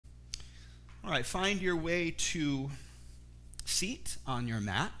All right, find your way to seat on your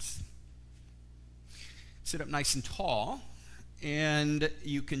mat. Sit up nice and tall, and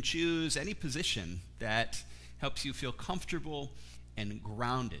you can choose any position that helps you feel comfortable and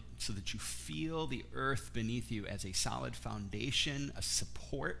grounded so that you feel the earth beneath you as a solid foundation, a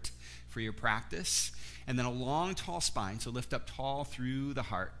support for your practice, and then a long, tall spine, so lift up tall through the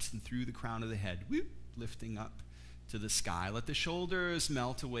heart and through the crown of the head, whoop, lifting up to the sky. Let the shoulders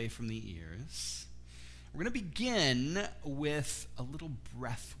melt away from the ears. We're going to begin with a little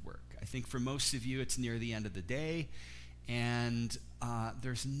breath work. I think for most of you it's near the end of the day, and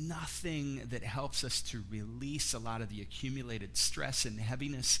there's nothing that helps us to release a lot of the accumulated stress and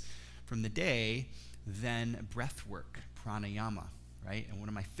heaviness from the day than breath work, pranayama, right? And one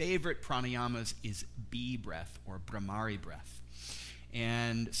of my favorite pranayamas is bee breath or Brahmari breath.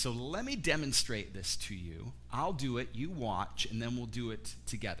 And so let me demonstrate this to you. I'll do it, you watch, and then we'll do it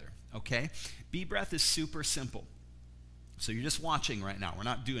together, okay? Bee breath is super simple. So you're just watching right now. We're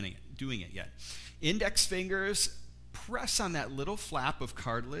not doing it yet. Index fingers press on that little flap of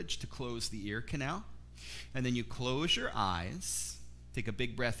cartilage to close the ear canal. And then you close your eyes, take a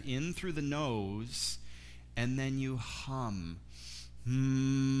big breath in through the nose, and then you hum.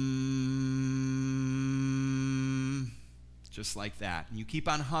 Just like that. And you keep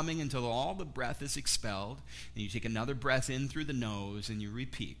on humming until all the breath is expelled. And you take another breath in through the nose and you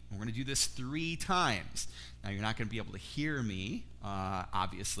repeat. We're going to do this 3 times. Now you're not going to be able to hear me,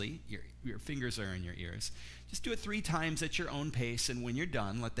 obviously. Your fingers are in your ears. Just do it 3 times at your own pace, and when you're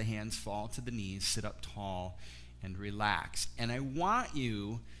done, let the hands fall to the knees, sit up tall, and relax. And I want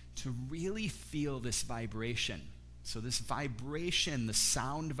you to really feel this vibration. So this vibration, the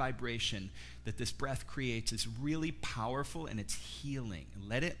sound vibration that this breath creates is really powerful, and it's healing.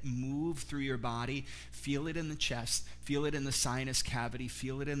 Let it move through your body. Feel it in the chest. Feel it in the sinus cavity.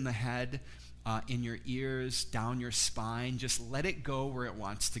 Feel it in the head, in your ears, down your spine. Just let it go where it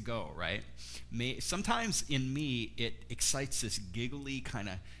wants to go, right? Sometimes in me, it excites this giggly, kind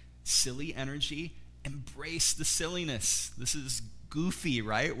of silly energy. Embrace the silliness. This is goofy,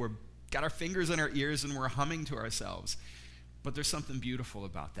 right? We're got our fingers in our ears and we're humming to ourselves. But there's something beautiful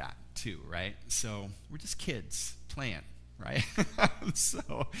about that too, right? So we're just kids playing, right?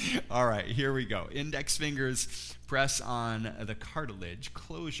 So, all right, here we go. Index fingers press on the cartilage.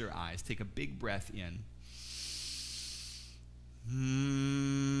 Close your eyes. Take a big breath in.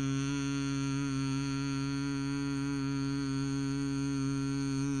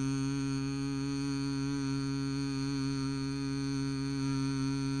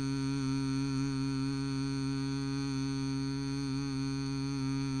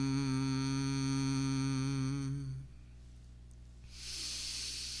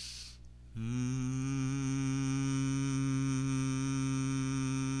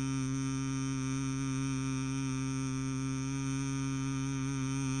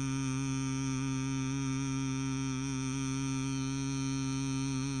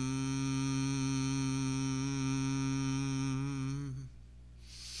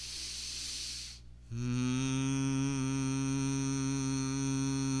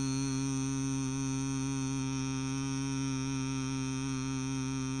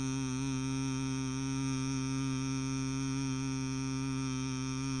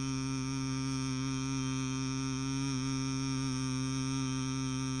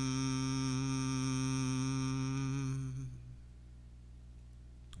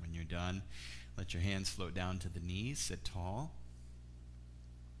 Done. Let your hands float down to the knees, sit tall.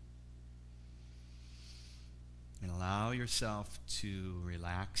 And allow yourself to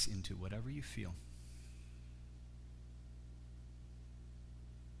relax into whatever you feel.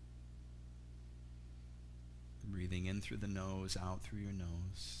 Breathing in through the nose, out through your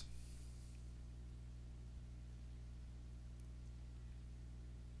nose.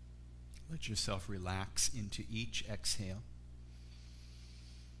 Let yourself relax into each exhale.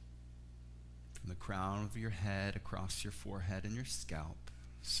 From the crown of your head across your forehead and your scalp,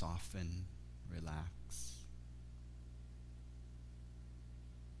 soften, relax.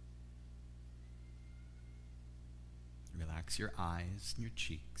 Relax your eyes and your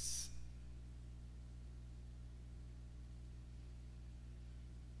cheeks.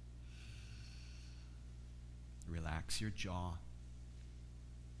 Relax your jaw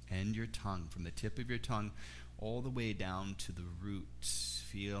and your tongue, from the tip of your tongue all the way down to the roots.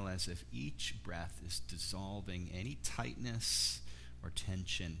 Feel as if each breath is dissolving any tightness or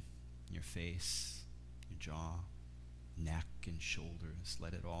tension in your face, your jaw, neck, and shoulders.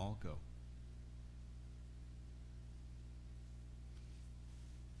 Let it all go.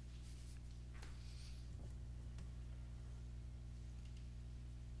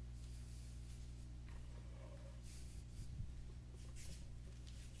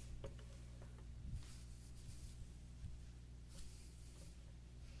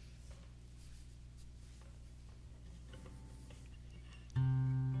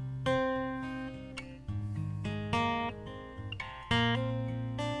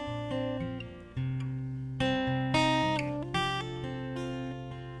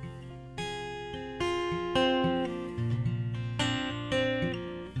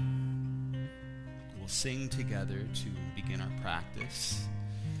 sing together to begin our practice.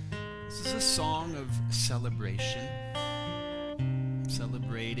 This is a song of celebration.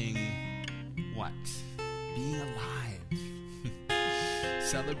 Celebrating what? Being alive.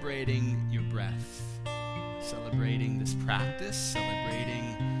 Celebrating your breath. Celebrating this practice.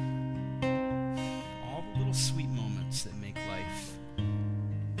 Celebrating all the little sweet moments that make life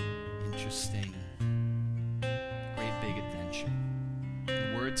interesting. Great big adventure.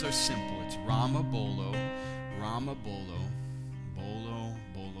 The words are simple. It's Rama Bolo, Rama Bolo, Bolo,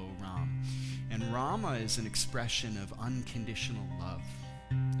 Bolo, Ram. And Rama is an expression of unconditional love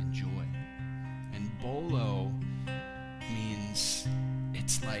and joy. And Bolo means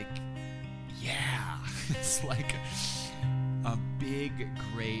it's like, yeah. It's like a big,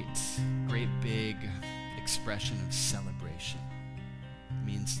 great big expression of celebration. It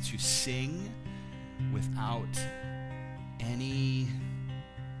means to sing without any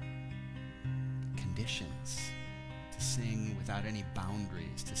conditions, to sing without any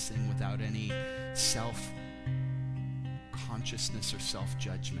boundaries, to sing without any self-consciousness or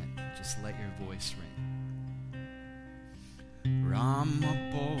self-judgment. Just let your voice ring. Rama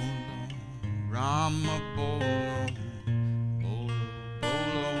Bolo, Rama Bolo, Bolo,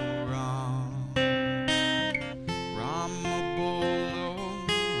 Bolo, Ram. Rama Bolo,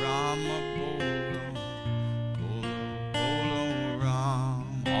 Rama Bolo, Bolo, Bolo,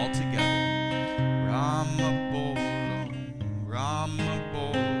 Ram. All together. Rama Bolo, Rama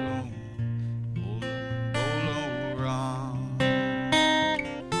Bolo, Bolo, Bolo, Ram.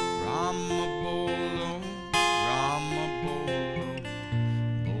 Rama Bolo, Rama Bolo,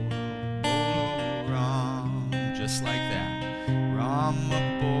 Bolo, Bolo, Ram. Just like that. Rama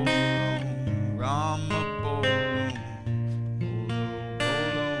Bolo, Rama Bolo, Bolo,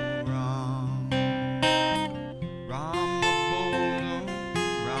 Bolo, Ram. Rama Bolo,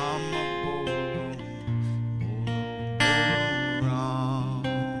 Rama Bolo, Bolo, Bolo, Ram.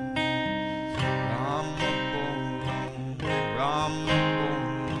 Rama Bolo, Rama Bolo,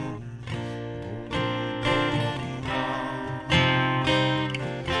 Bolo, Bolo, Ram.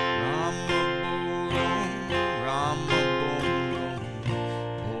 Rama Bolo, Rama Bolo,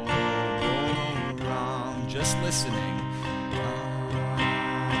 Bolo, Bolo, Ram. Just listening.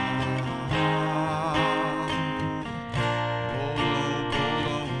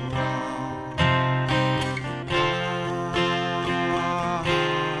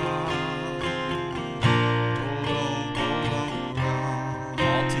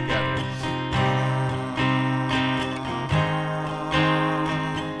 All together.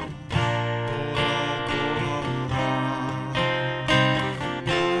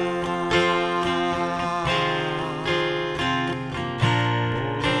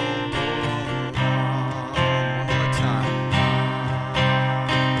 One more time.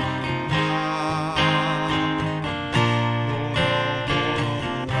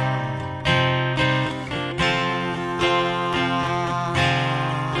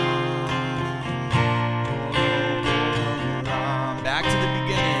 Back to the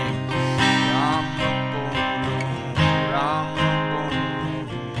beginning. Rama Bolo, Rama Bolo,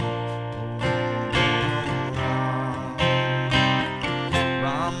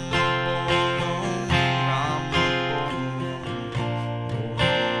 Rama Bolo, Rama Bolo,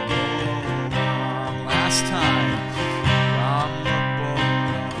 last time. Rama Bolo,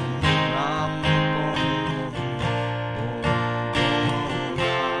 Rama Bolo,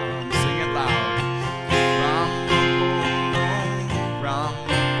 sing it loud. Rama Bolo,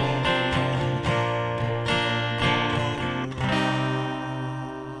 Rama Bolo.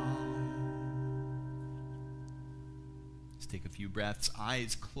 Let's take a few breaths,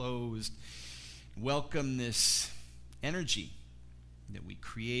 eyes closed. Welcome this energy that we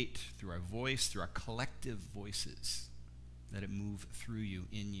create through our voice, through our collective voices. Let it move through you,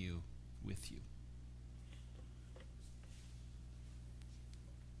 in you, with you.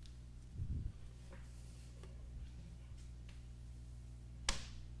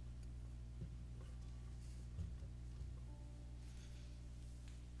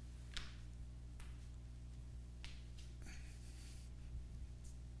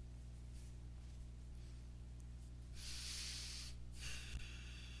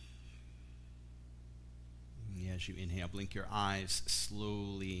 As you inhale, blink your eyes,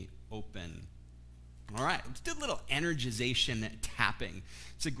 slowly open. All right, let's do a little energization tapping.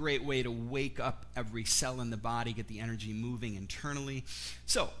 It's a great way to wake up every cell in the body, get the energy moving internally.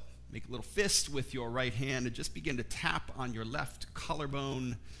 So, make a little fist with your right hand and just begin to tap on your left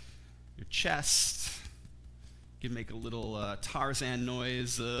collarbone, your chest, You can make a little Tarzan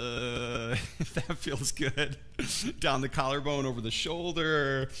noise if that feels good. Down the collarbone, over the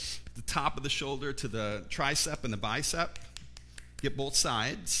shoulder, the top of the shoulder to the tricep and the bicep. Get both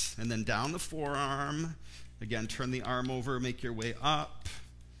sides, and then down the forearm. Again, turn the arm over, make your way up.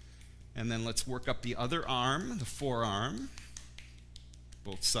 And then let's work up the other arm, the forearm.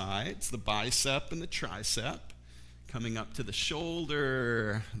 Both sides, the bicep and the tricep. Coming up to the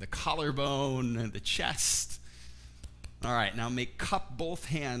shoulder, the collarbone, and the chest. All right, now cup both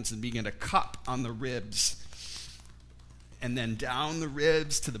hands and begin to cup on the ribs. And then down the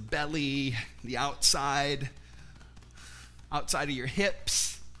ribs to the belly, the outside of your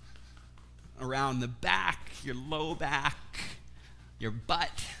hips, around the back, your low back, your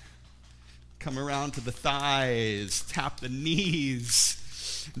butt. Come around to the thighs, tap the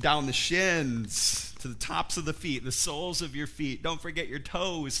knees, down the shins, to the tops of the feet, the soles of your feet. Don't forget your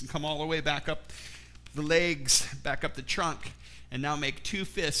toes, and come all the way back up the legs, back up the trunk. And now make two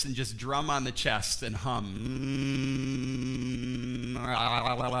fists and just drum on the chest and hum.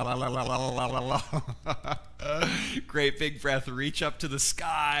 Great big breath. Reach up to the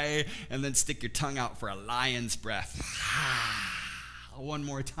sky and then stick your tongue out for a lion's breath. One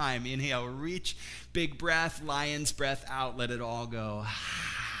more time. Inhale, reach, big breath, lion's breath out. Let it all go.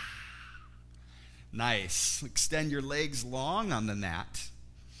 Nice. Extend your legs long on the mat.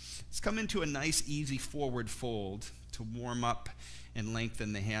 Let's come into a nice, easy forward fold to warm up and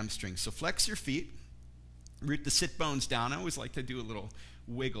lengthen the hamstrings. So flex your feet, root the sit bones down. I always like to do a little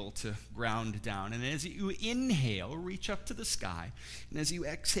wiggle to ground down. And as you inhale, reach up to the sky. And as you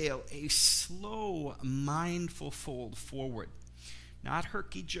exhale, a slow, mindful fold forward. Not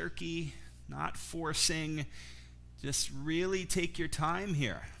herky-jerky, not forcing. Just really take your time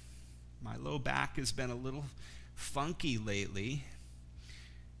here. My low back has been a little funky lately.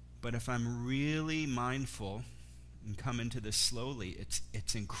 But if I'm really mindful and come into this slowly,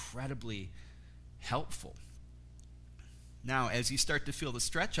 it's incredibly helpful. Now, as you start to feel the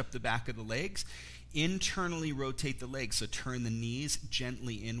stretch up the back of the legs, internally rotate the legs. So turn the knees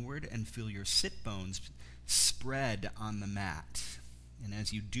gently inward and feel your sit bones spread on the mat. And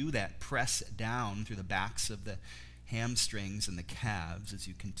as you do that, press down through the backs of the hamstrings and the calves as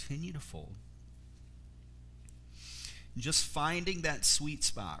you continue to fold. Just finding that sweet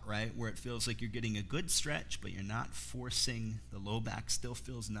spot, right, where it feels like you're getting a good stretch, but you're not forcing. The low back still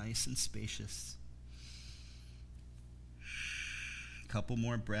feels nice and spacious. A couple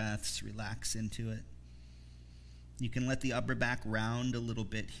more breaths, relax into it. You can let the upper back round a little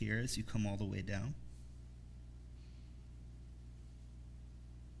bit here as you come all the way down.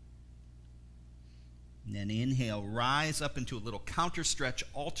 And then inhale, rise up into a little counter stretch,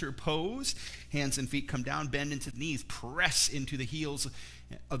 altar pose. Hands and feet come down, bend into the knees, press into the heels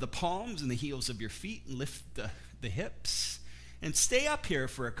of the palms and the heels of your feet, and lift the hips. And stay up here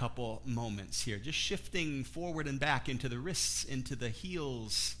for a couple moments here, just shifting forward and back into the wrists, into the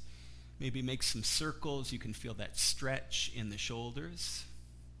heels. Maybe make some circles. You can feel that stretch in the shoulders.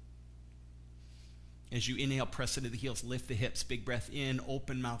 As you inhale, press into the heels, lift the hips, big breath in,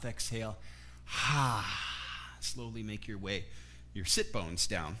 open mouth, exhale. Slowly make your sit bones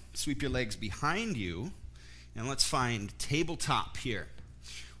down. Sweep your legs behind you, and let's find tabletop here.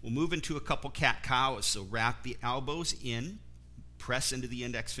 We'll move into a couple cat-cows, so wrap the elbows in, press into the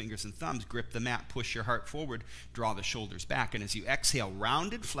index fingers and thumbs, grip the mat, push your heart forward, draw the shoulders back, and as you exhale,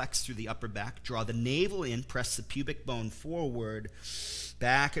 rounded flex through the upper back, draw the navel in, press the pubic bone forward,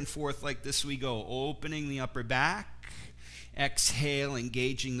 back and forth like this we go, opening the upper back. Exhale,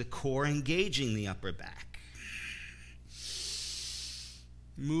 engaging the core, engaging the upper back.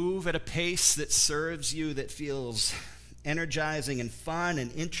 Move at a pace that serves you, that feels energizing and fun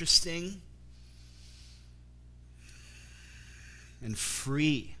and interesting and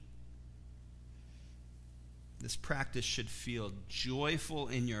free. This practice should feel joyful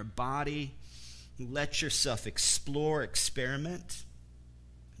in your body. Let yourself explore, experiment.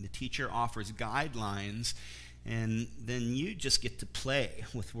 The teacher offers guidelines, and then you just get to play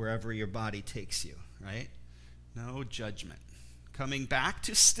with wherever your body takes you, right? No judgment. Coming back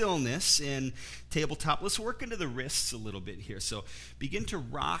to stillness in tabletop. Let's work into the wrists a little bit here. So begin to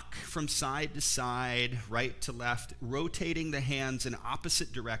rock from side to side, right to left, rotating the hands in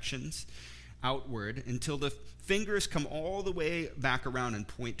opposite directions outward until the fingers come all the way back around and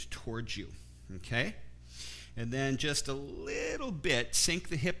point towards you, okay? And then just a little bit, sink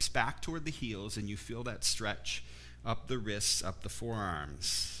the hips back toward the heels, and you feel that stretch up the wrists, up the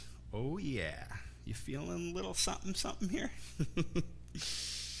forearms. Oh, yeah. You feeling a little something, something here?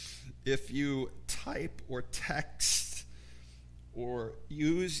 If you type or text or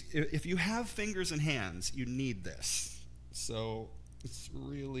use, if you have fingers and hands, you need this. So it's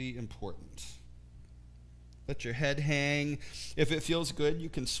really important. Let your head hang. If it feels good, you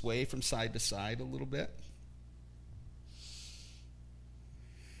can sway from side to side a little bit.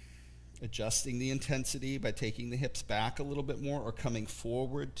 Adjusting the intensity by taking the hips back a little bit more or coming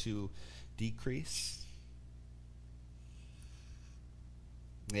forward to decrease.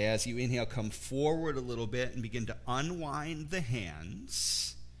 As you inhale, come forward a little bit and begin to unwind the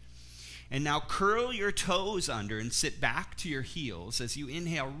hands. And now curl your toes under and sit back to your heels. As you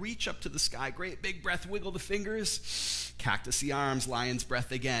inhale, reach up to the sky. Great big breath, wiggle the fingers. Cactus the arms, lion's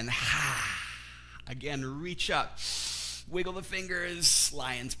breath again. Again, reach up. Wiggle the fingers,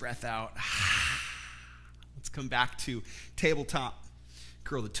 lion's breath out. Let's come back to tabletop.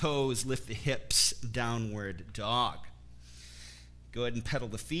 Curl the toes, lift the hips, downward dog. Go ahead and pedal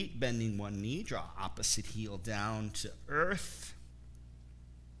the feet, bending one knee. Draw opposite heel down to earth.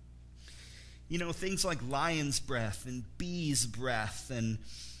 You know, things like lion's breath and bee's breath and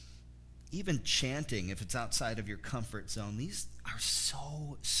even chanting, if it's outside of your comfort zone, these are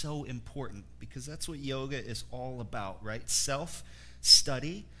so important because that's what yoga is all about, right?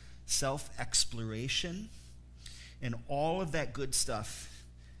 Self-study, self-exploration, and all of that good stuff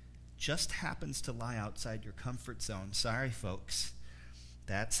just happens to lie outside your comfort zone. Sorry, folks.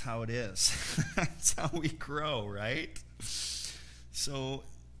 That's how it is. That's how we grow, right? So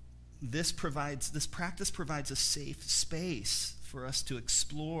this practice provides a safe space for us to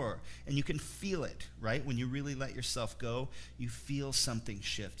explore, and you can feel it, right? When you really let yourself go, you feel something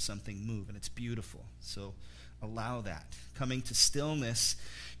shift, something move, and it's beautiful. So allow that. Coming to stillness,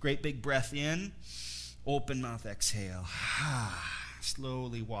 great big breath in, open mouth exhale.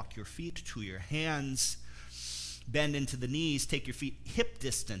 Slowly walk your feet to your hands. Bend into the knees, take your feet hip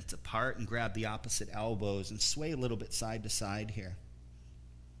distance apart and grab the opposite elbows and sway a little bit side to side here.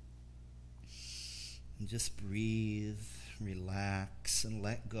 And just breathe, relax, and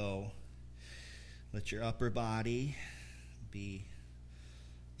let go. Let your upper body be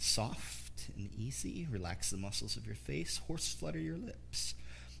soft and easy. Relax the muscles of your face. Horse flutter your lips.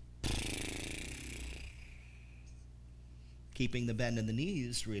 Keeping the bend in the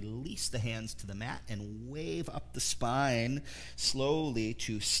knees, release the hands to the mat and wave up the spine slowly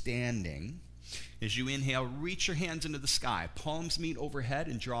to standing. As you inhale, reach your hands into the sky. Palms meet overhead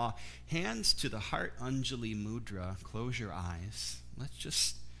and draw hands to the heart, Anjali Mudra. Close your eyes. Let's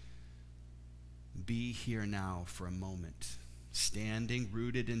just be here now for a moment. Standing,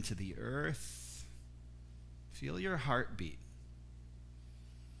 rooted into the earth. Feel your heartbeat.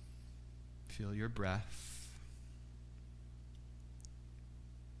 Feel your breath.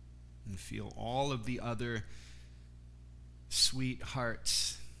 And feel all of the other sweet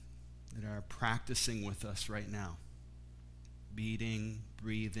hearts that are practicing with us right now. Beating,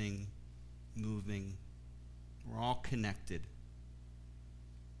 breathing, moving. We're all connected.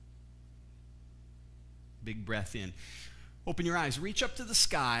 Big breath in. Open your eyes. Reach up to the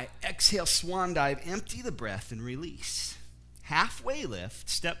sky. Exhale, swan dive. Empty the breath and release. Halfway lift.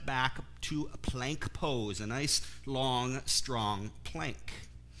 Step back to a plank pose. A nice, long, strong plank.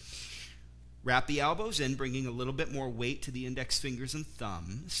 Wrap the elbows in, bringing a little bit more weight to the index fingers and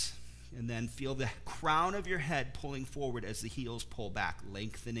thumbs. And then feel the crown of your head pulling forward as the heels pull back,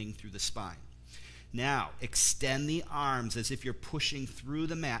 lengthening through the spine. Now, extend the arms as if you're pushing through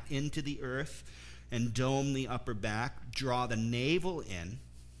the mat into the earth and dome the upper back. Draw the navel in,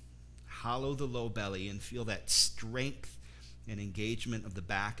 hollow the low belly, and feel that strength and engagement of the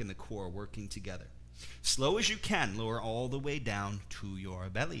back and the core working together. Slow as you can, lower all the way down to your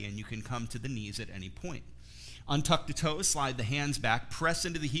belly, and you can come to the knees at any point. Untuck the toes, slide the hands back, press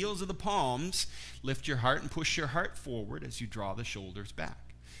into the heels of the palms, lift your heart and push your heart forward as you draw the shoulders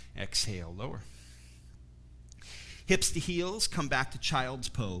back. Exhale, lower. Hips to heels, come back to child's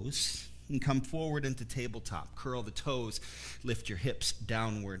pose, and come forward into tabletop. Curl the toes, lift your hips,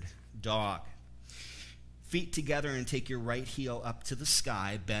 downward dog. Feet together and take your right heel up to the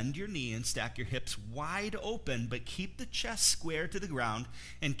sky. Bend your knee and stack your hips wide open, but keep the chest square to the ground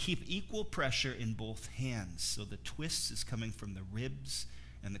and keep equal pressure in both hands. So the twist is coming from the ribs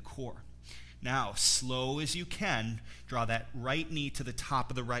and the core. Now, slow as you can, draw that right knee to the top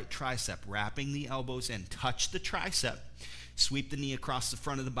of the right tricep, wrapping the elbows in. Touch the tricep. Sweep the knee across the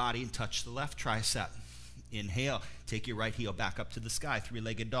front of the body and touch the left tricep. Inhale, take your right heel back up to the sky,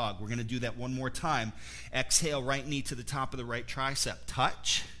 three-legged dog. We're going to do that one more time. Exhale, right knee to the top of the right tricep.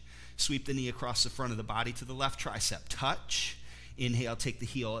 Touch. Sweep the knee across the front of the body to the left tricep. Touch. Inhale, take the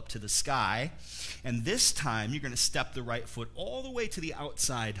heel up to the sky. And this time, you're going to step the right foot all the way to the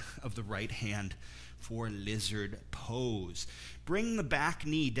outside of the right hand for lizard pose. Bring the back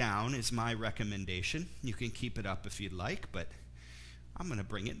knee down is my recommendation. You can keep it up if you'd like, but I'm going to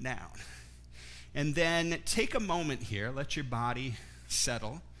bring it down. And then take a moment here. Let your body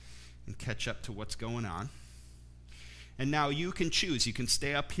settle and catch up to what's going on. And now you can choose. You can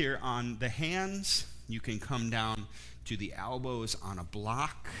stay up here on the hands. You can come down to the elbows on a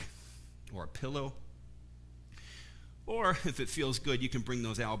block or a pillow. Or if it feels good, you can bring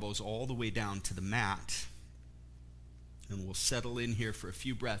those elbows all the way down to the mat. And we'll settle in here for a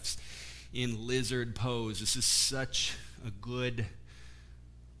few breaths in lizard pose. This is such a good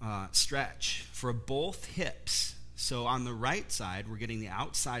stretch for both hips. So on the right side, we're getting the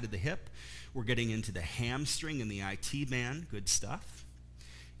outside of the hip. We're getting into the hamstring and the IT band. Good stuff.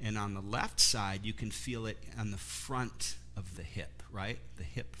 And on the left side, you can feel it on the front of the hip, right? The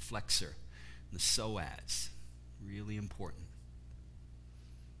hip flexor, the psoas. Really important.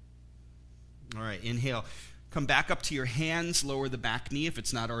 All right, inhale. Come back up to your hands. Lower the back knee if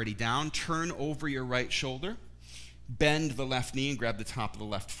it's not already down. Turn over your right shoulder. Bend the left knee and grab the top of the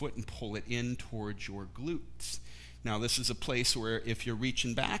left foot and pull it in towards your glutes. Now, this is a place where if you're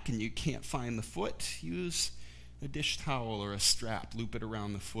reaching back and you can't find the foot, use a dish towel or a strap. Loop it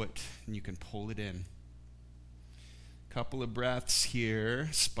around the foot and you can pull it in. Couple of breaths here.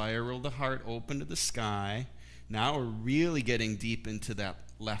 Spiral the heart open to the sky. Now we're really getting deep into that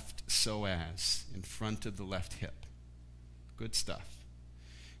left psoas in front of the left hip. Good stuff.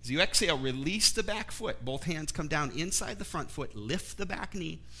 As you exhale, release the back foot. Both hands come down inside the front foot. Lift the back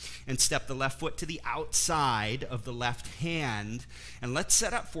knee and step the left foot to the outside of the left hand. And let's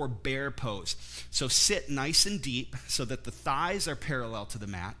set up for bear pose. So sit nice and deep so that the thighs are parallel to the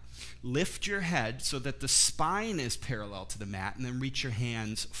mat. Lift your head so that the spine is parallel to the mat, and then reach your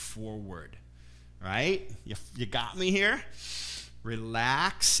hands forward. Right? You got me here?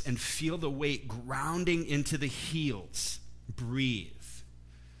 Relax and feel the weight grounding into the heels. Breathe.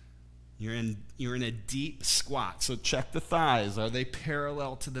 You're in a deep squat, so check the thighs. Are they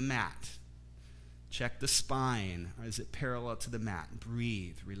parallel to the mat? Check the spine. Is it parallel to the mat?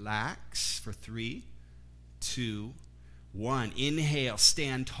 Breathe. Relax for 3, 2, 1. Inhale,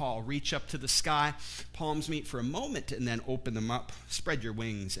 stand tall. Reach up to the sky. Palms meet for a moment, and then open them up. Spread your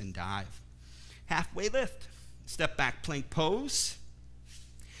wings and dive. Halfway lift. Step back, plank pose.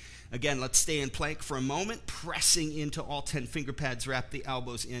 Again, let's stay in plank for a moment, pressing into all 10 finger pads. Wrap the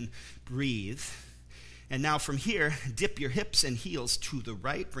elbows in. Breathe. And now from here, dip your hips and heels to the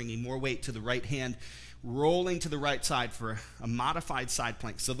right, bringing more weight to the right hand, rolling to the right side for a modified side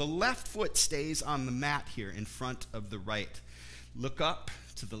plank. So the left foot stays on the mat here in front of the right. Look up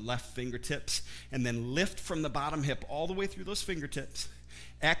to the left fingertips, and then lift from the bottom hip all the way through those fingertips.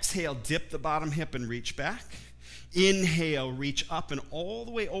 Exhale, dip the bottom hip and reach back. Inhale, reach up and all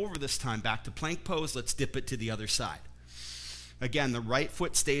the way over this time, back to plank pose. Let's dip it to the other side. Again, the right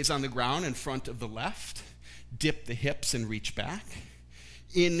foot stays on the ground in front of the left. Dip the hips and reach back.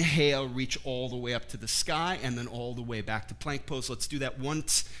 Inhale, reach all the way up to the sky, and then all the way back to plank pose. Let's do that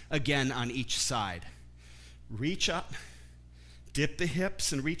once again on each side. Reach up, dip the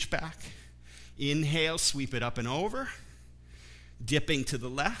hips and reach back. Inhale, sweep it up and over. Dipping to the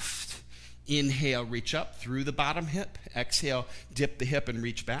left. Inhale, reach up through the bottom hip. Exhale, dip the hip and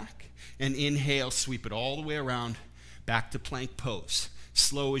reach back. And inhale, sweep it all the way around, back to plank pose.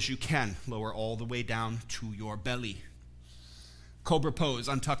 Slow as you can, lower all the way down to your belly. Cobra pose,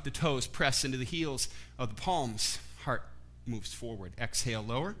 untuck the toes, press into the heels of the palms. Heart moves forward. Exhale,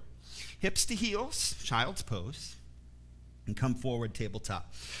 lower. Hips to heels, child's pose. And come forward,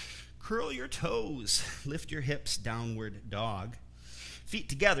 tabletop. Curl your toes, lift your hips, downward dog. Feet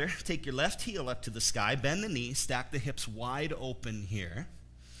together, take your left heel up to the sky, bend the knee, stack the hips wide open here.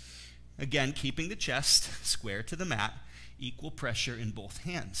 Again, keeping the chest square to the mat, equal pressure in both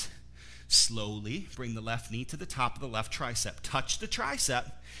hands. Slowly bring the left knee to the top of the left tricep. Touch the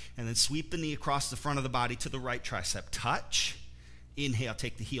tricep, and then sweep the knee across the front of the body to the right tricep. Touch. Inhale,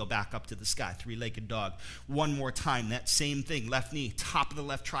 take the heel back up to the sky, three-legged dog. One more time, that same thing. Left knee, top of the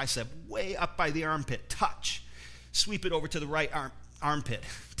left tricep, way up by the armpit. Touch. Sweep it over to the right armpit.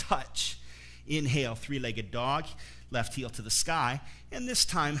 Touch. Inhale, three-legged dog. Left heel to the sky. And this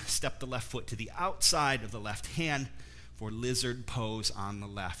time, step the left foot to the outside of the left hand for lizard pose on the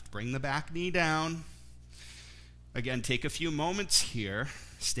left. Bring the back knee down. Again, take a few moments here,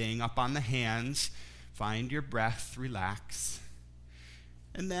 staying up on the hands. Find your breath, relax.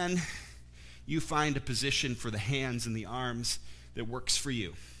 And then you find a position for the hands and the arms that works for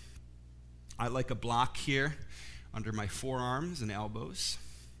you. I like a block here under my forearms and elbows.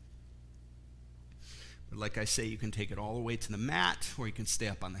 But like I say, you can take it all the way to the mat, or you can stay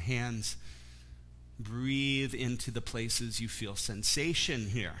up on the hands. Breathe into the places you feel sensation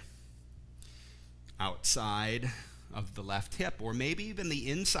here. Outside of the left hip, or maybe even the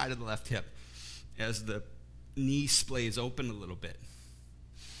inside of the left hip as the knee splays open a little bit.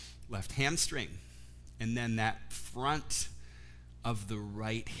 Left hamstring, and then that front of the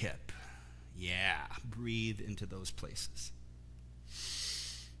right hip. Yeah, breathe into those places.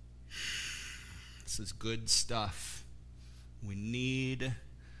 This is good stuff. We need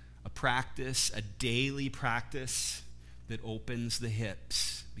a practice, a daily practice that opens the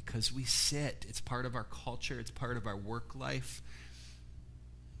hips, because we sit. It's part of our culture. It's part of our work life.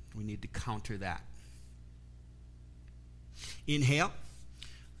 We need to counter that. Inhale.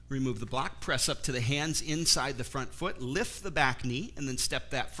 Remove the block, press up to the hands inside the front foot, lift the back knee, and then step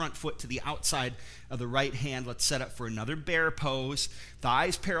that front foot to the outside of the right hand. Let's set up for another bear pose.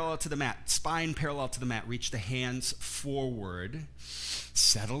 Thighs parallel to the mat, spine parallel to the mat. Reach the hands forward.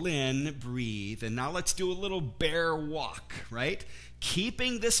 Settle in, breathe, and now let's do a little bear walk, right?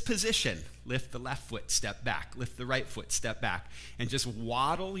 Keeping this position, lift the left foot, step back, lift the right foot, step back, and just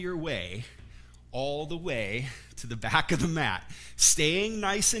waddle your way all the way to the back of the mat. Staying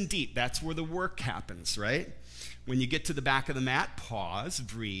nice and deep. That's where the work happens, right? When you get to the back of the mat, pause,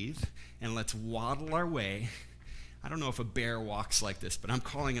 breathe, and let's waddle our way. I don't know if a bear walks like this, but I'm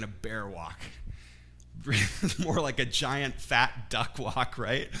calling it a bear walk. More like a giant fat duck walk,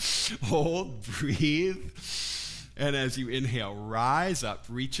 right? Hold, breathe, and as you inhale, rise up,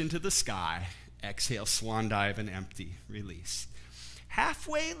 reach into the sky. Exhale, swan dive and empty, release.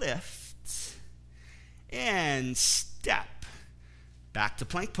 Halfway lift. And step back to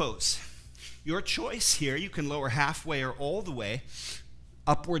plank pose. Your choice here, you can lower halfway or all the way,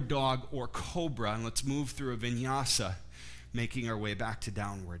 upward dog or cobra, and let's move through a vinyasa, making our way back to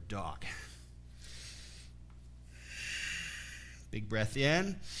downward dog. Big breath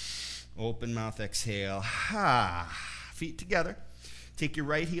in, open mouth, exhale. Feet together. Take your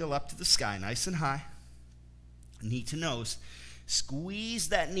right heel up to the sky, nice and high, knee to nose. Squeeze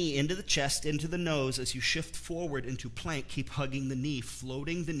that knee into the chest, into the nose as you shift forward into plank. Keep hugging the knee,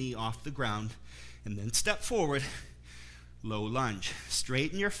 floating the knee off the ground, and then step forward, low lunge.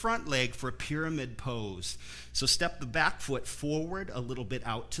 Straighten your front leg for a pyramid pose. So step the back foot forward a little bit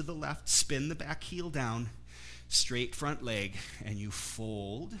out to the left, spin the back heel down, straight front leg, and you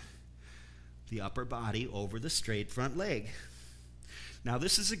fold the upper body over the straight front leg. Now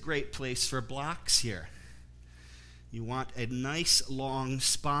this is a great place for blocks here. You want a nice long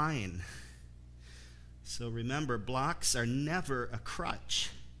spine. So remember, blocks are never a crutch.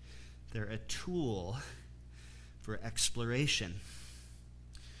 They're a tool for exploration.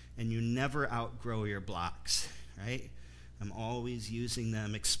 And you never outgrow your blocks, right? I'm always using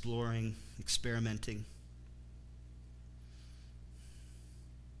them, exploring, experimenting.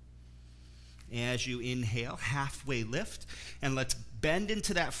 As you inhale, halfway lift, and let's bend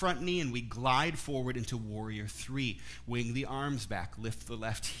into that front knee and we glide forward into warrior three. Wing the arms back, lift the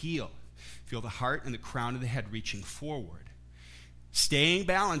left heel. Feel the heart and the crown of the head reaching forward. Staying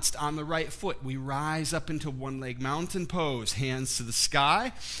balanced on the right foot, we rise up into one leg mountain pose, hands to the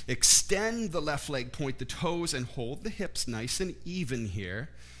sky. Extend the left leg, point the toes, and hold the hips nice and even here.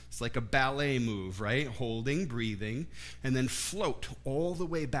 It's like a ballet move, right? Holding, breathing, and then float all the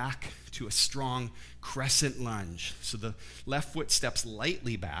way back to a strong crescent lunge. So the left foot steps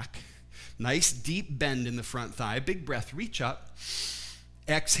lightly back. Nice deep bend in the front thigh. Big breath, reach up.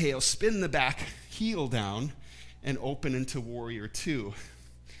 Exhale, spin the back heel down and open into warrior two.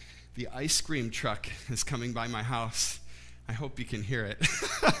 The ice cream truck is coming by my house. I hope you can hear it.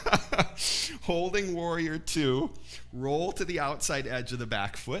 Holding warrior two, roll to the outside edge of the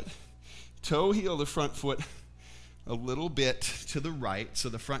back foot, toe heel the front foot a little bit to the right so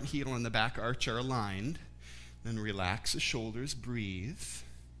the front heel and the back arch are aligned. Then relax the shoulders, breathe,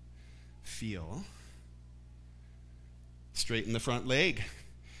 feel. Straighten the front leg.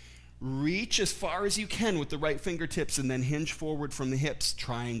 Reach as far as you can with the right fingertips and then hinge forward from the hips,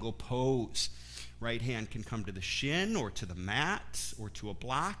 triangle pose. Right hand can come to the shin or to the mat or to a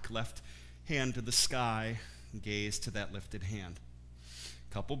block. Left hand to the sky, gaze to that lifted hand.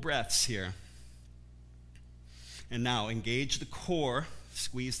 Couple breaths here. And now engage the core,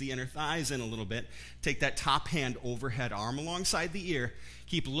 squeeze the inner thighs in a little bit. Take that top hand overhead, arm alongside the ear.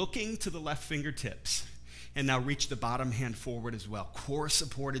 Keep looking to the left fingertips. And now reach the bottom hand forward as well. Core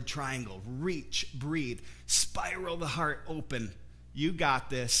supported triangle. Reach, breathe, spiral the heart open. You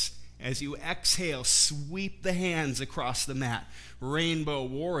got this. As you exhale, sweep the hands across the mat. Rainbow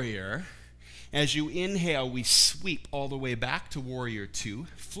warrior. As you inhale, we sweep all the way back to warrior two,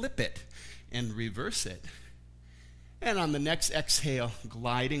 flip it, and reverse it. And on the next exhale,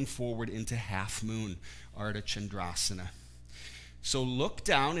 gliding forward into half moon, Ardha Chandrasana. So look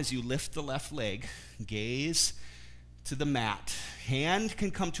down as you lift the left leg, gaze to the mat. Hand can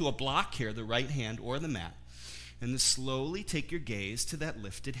come to a block here, the right hand or the mat. And then slowly take your gaze to that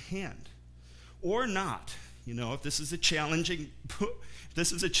lifted hand. Or not. You know, if this is a challenging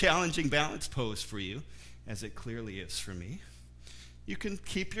balance pose for you, as it clearly is for me, you can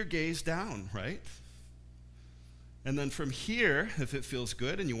keep your gaze down, right? And then from here, if it feels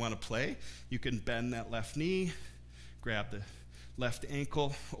good and you want to play, you can bend that left knee, grab the left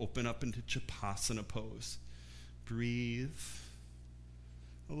ankle, open up into Chapasana pose. Breathe.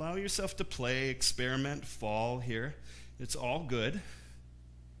 Allow yourself to play, experiment, fall here. It's all good.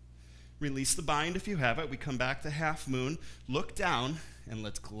 Release the bind if you have it. We come back to half moon. Look down, and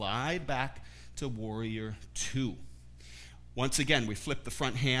let's glide back to warrior two. Once again, we flip the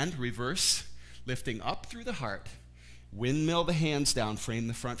front hand, reverse, lifting up through the heart. Windmill the hands down, frame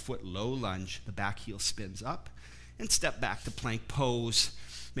the front foot, low lunge. The back heel spins up, and step back to plank pose.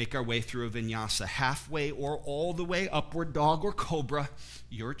 Make our way through a vinyasa, halfway or all the way, upward dog or cobra,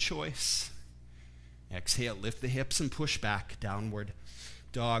 your choice. Exhale, lift the hips and push back, downward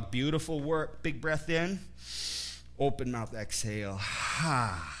dog. Beautiful work. Big breath in, open mouth, exhale.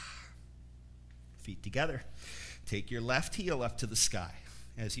 Feet together. Take your left heel up to the sky.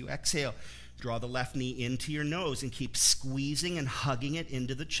 As you exhale, draw the left knee into your nose and keep squeezing and hugging it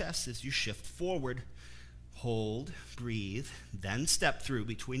into the chest as you shift forward. Hold, breathe, then step through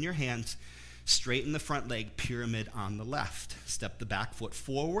between your hands. Straighten the front leg, pyramid on the left. Step the back foot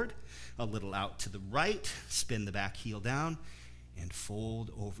forward, a little out to the right. Spin the back heel down and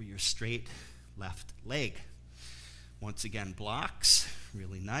fold over your straight left leg. Once again, blocks,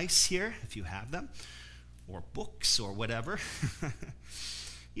 really nice here if you have them, or books or whatever.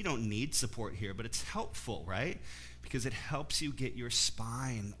 You don't need support here, but it's helpful, right? Because it helps you get your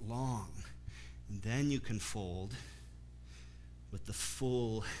spine long. And then you can fold with the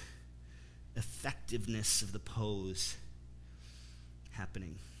full effectiveness of the pose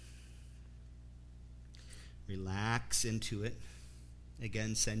happening. Relax into it.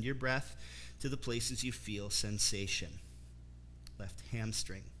 Again, send your breath to the places you feel sensation. Left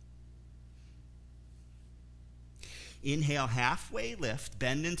hamstring. Inhale, halfway lift,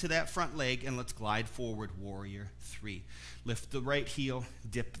 bend into that front leg, and let's glide forward, warrior three. Lift the right heel,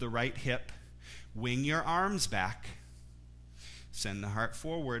 dip the right hip. Wing your arms back. Send the heart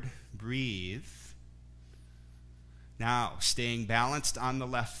forward. Breathe. Now, staying balanced on the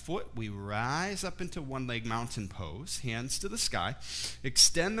left foot, we rise up into one-leg mountain pose. Hands to the sky.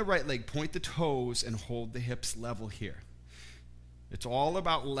 Extend the right leg, point the toes, and hold the hips level here. It's all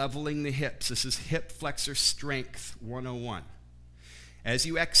about leveling the hips. This is hip flexor strength 101. As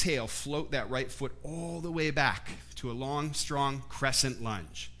you exhale, float that right foot all the way back to a long, strong crescent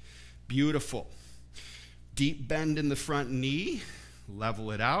lunge. Beautiful. Deep bend in the front knee,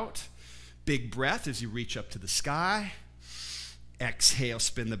 level it out. Big breath as you reach up to the sky. Exhale,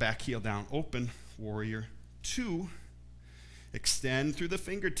 spin the back heel down, open, warrior two. Extend through the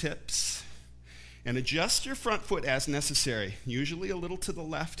fingertips and adjust your front foot as necessary, usually a little to the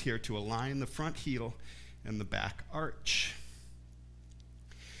left here to align the front heel and the back arch.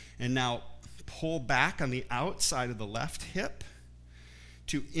 And now pull back on the outside of the left hip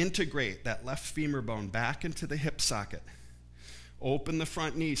to integrate that left femur bone back into the hip socket. Open the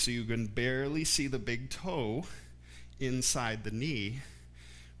front knee so you can barely see the big toe inside the knee.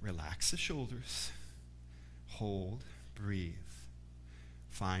 Relax the shoulders. Hold, breathe.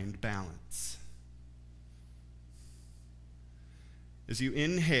 Find balance. As you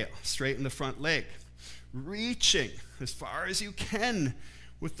inhale, straighten the front leg, reaching as far as you can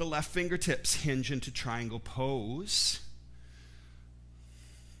with the left fingertips. Hinge into triangle pose.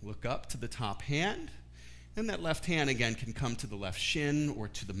 Look up to the top hand, and that left hand again can come to the left shin or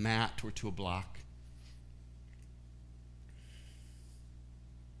to the mat or to a block.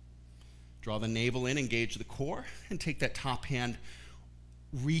 Draw the navel in, engage the core, and take that top hand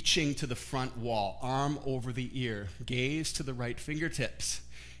reaching to the front wall, arm over the ear, gaze to the right fingertips,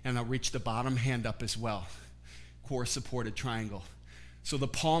 and I'll reach the bottom hand up as well. Core supported triangle. So the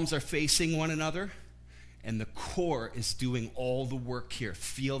palms are facing one another, and the core is doing all the work here.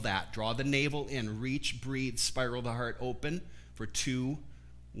 Feel that. Draw the navel in. Reach, breathe, spiral the heart open for 2,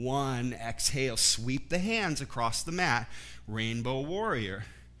 1. Exhale. Sweep the hands across the mat. Rainbow warrior.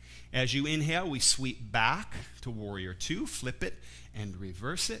 As you inhale, we sweep back to warrior 2. Flip it and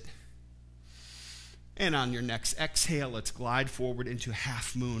reverse it. And on your next exhale, let's glide forward into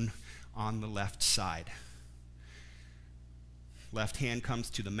half moon, on the left side. Left hand comes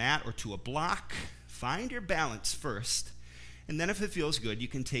to the mat or to a block. Find your balance first, and then if it feels good, you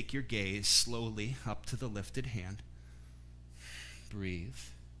can take your gaze slowly up to the lifted hand. Breathe.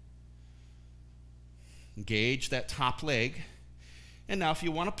 Engage that top leg. And now if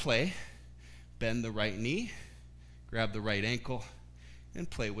you want to play, bend the right knee, grab the right ankle, and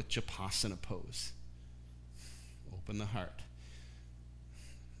play with Japasana pose. Open the heart.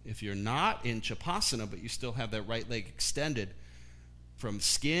 If you're not in Japasana, but you still have that right leg extended, from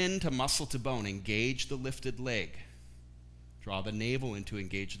skin to muscle to bone, engage the lifted leg. Draw the navel in to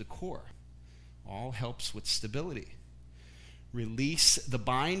engage the core. All helps with stability. Release the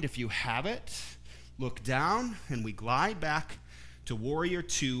bind if you have it. Look down, and we glide back to Warrior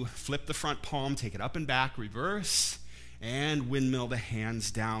Two. Flip the front palm, take it up and back, reverse, and windmill the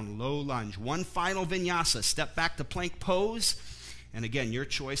hands down, low lunge. One final vinyasa. Step back to plank pose. And again, your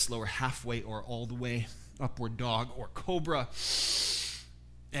choice, lower halfway or all the way, upward dog or cobra.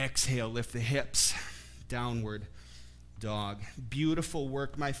 Exhale, lift the hips, downward dog. Beautiful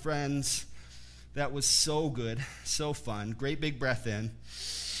work, my friends. That was so good, so fun. Great big breath in.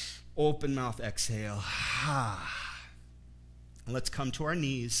 Open mouth, exhale. Let's come to our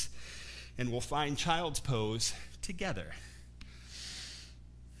knees, and we'll find child's pose together.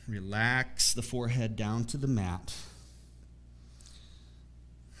 Relax the forehead down to the mat.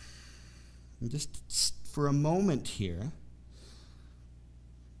 And just for a moment here,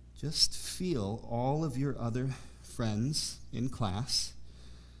 just feel all of your other friends in class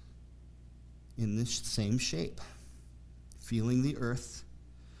in this same shape. Feeling the earth,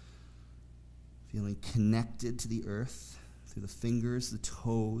 feeling connected to the earth through the fingers, the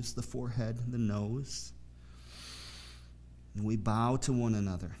toes, the forehead, the nose. And we bow to one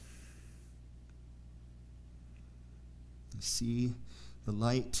another. See the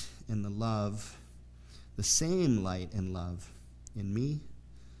light and the love, the same light and love in me,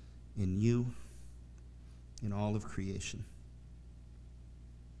 in you, in all of creation.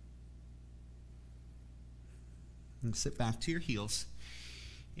 And sit back to your heels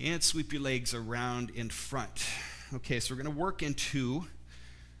and sweep your legs around in front. Okay, so we're going to work into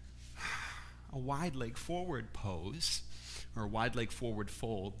a wide leg forward pose, or a wide leg forward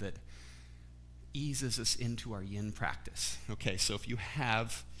fold that eases us into our yin practice. Okay, so if you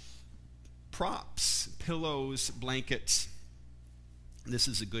have props, pillows, blankets, this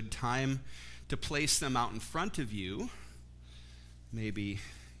is a good time to place them out in front of you. Maybe you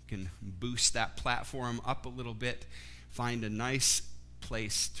can boost that platform up a little bit. Find a nice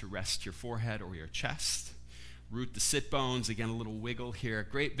place to rest your forehead or your chest. Root the sit bones. Again, a little wiggle here.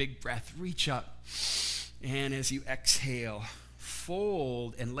 Great big breath. Reach up. And as you exhale,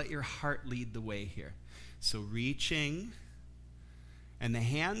 fold and let your heart lead the way here. So reaching, and the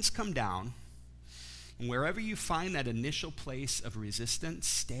hands come down. And wherever you find that initial place of resistance,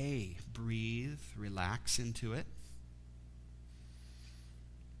 stay, breathe, relax into it.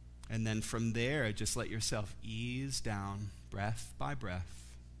 And then from there, just let yourself ease down, breath by breath.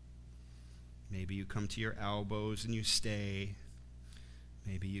 Maybe you come to your elbows and you stay.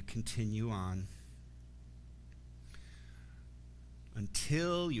 Maybe you continue on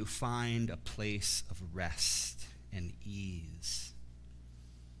until you find a place of rest and ease.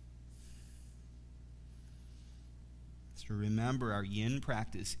 So remember, our yin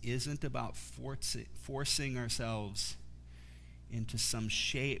practice isn't about forcing ourselves into some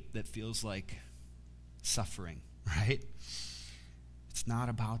shape that feels like suffering, right? It's not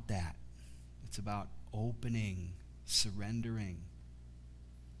about that. It's about opening, surrendering,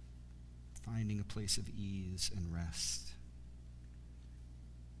 finding a place of ease and rest.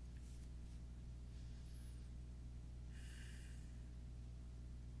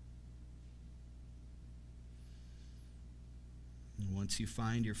 And once you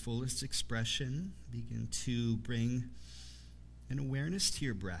find your fullest expression, begin to bring an awareness to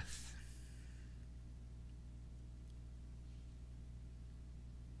your breath.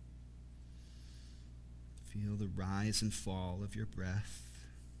 Feel the rise and fall of your breath.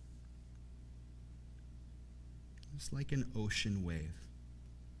 It's like an ocean wave.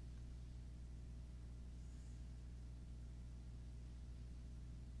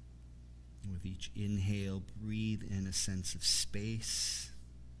 With each inhale, breathe in a sense of space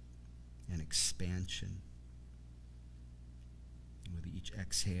and expansion. With each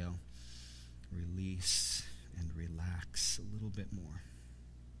exhale, release and relax a little bit more.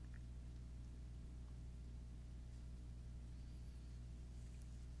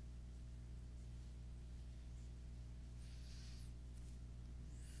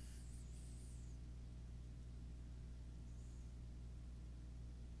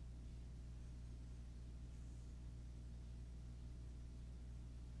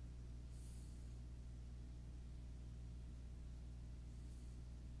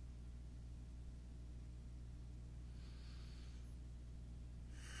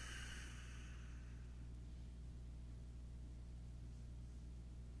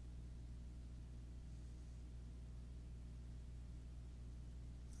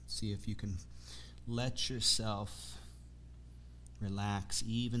 See if you can let yourself relax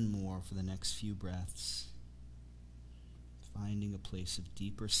even more for the next few breaths, finding a place of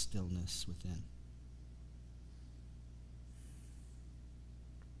deeper stillness within.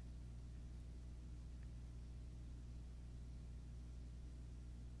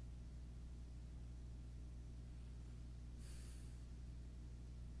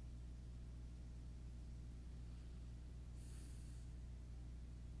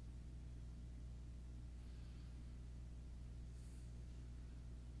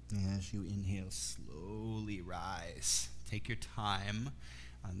 As you inhale, slowly rise. Take your time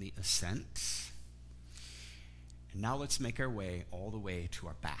on the ascent. And now let's make our way all the way to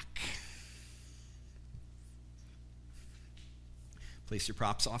our back. Place your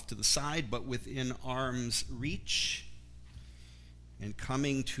props off to the side, but within arm's reach. And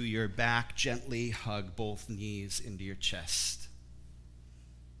coming to your back, gently hug both knees into your chest.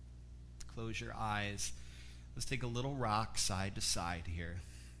 Close your eyes. Let's take a little rock side to side here.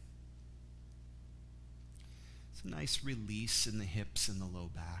 It's a nice release in the hips and the low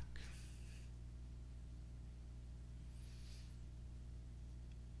back.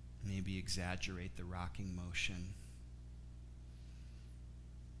 Maybe exaggerate the rocking motion.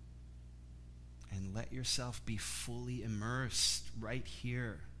 And let yourself be fully immersed right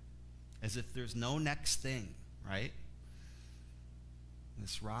here, as if there's no next thing, right?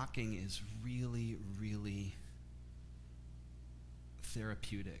 This rocking is really, really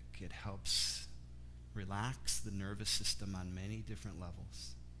therapeutic. It helps relax the nervous system on many different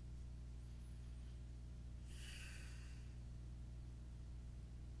levels.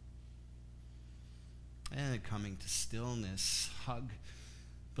 And coming to stillness, hug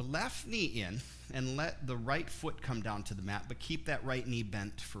the left knee in and let the right foot come down to the mat, but keep that right knee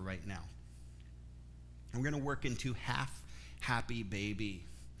bent for right now. And we're going to work into half happy baby.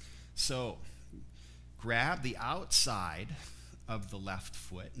 So grab the outside of the left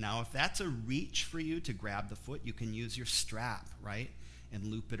foot. Now, if that's a reach for you to grab the foot, you can use your strap, right? And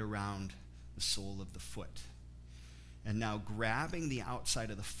loop it around the sole of the foot. And now grabbing the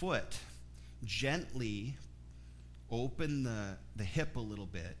outside of the foot, gently open the hip a little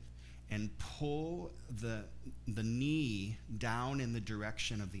bit and pull the knee down in the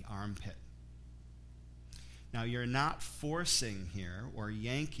direction of the armpit. Now, you're not forcing here or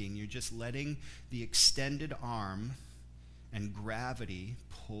yanking. You're just letting the extended arm and gravity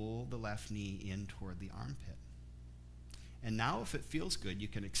pull the left knee in toward the armpit. And now, if it feels good, you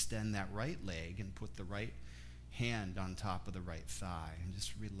can extend that right leg and put the right hand on top of the right thigh and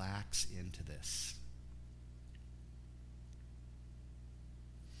just relax into this.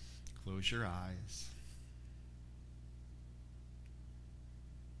 Close your eyes.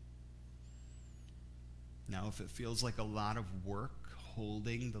 Now, if it feels like a lot of work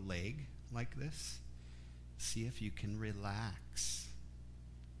holding the leg like this, see if you can relax.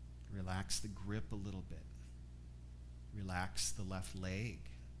 Relax the grip a little bit. Relax the left leg.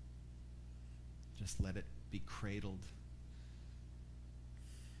 Just let it be cradled.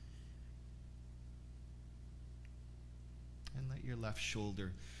 And let your left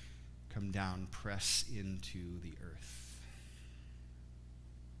shoulder come down, press into the earth.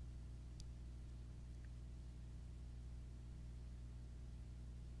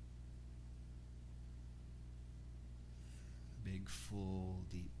 Big, full,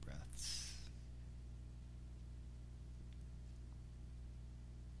 deep breaths.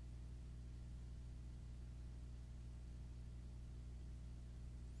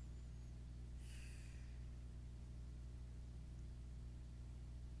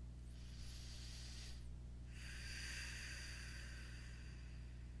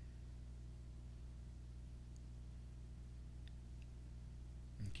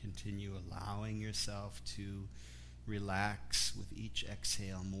 And continue allowing yourself to relax with each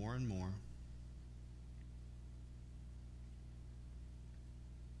exhale more and more.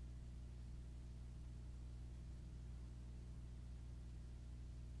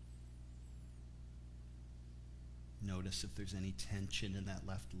 Notice if there's any tension in that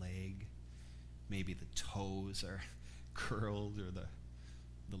left leg. Maybe the toes are curled or the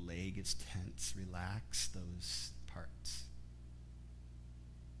leg is tense. Relax those parts.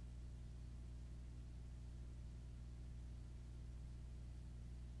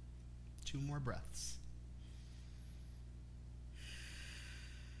 Two more breaths.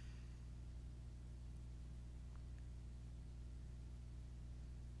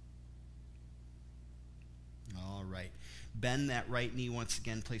 All right. Bend that right knee once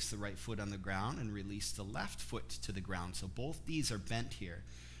again. Place the right foot on the ground and release the left foot to the ground. So both knees are bent here.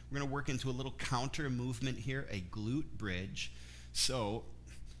 We're going to work into a little counter movement here, a glute bridge. So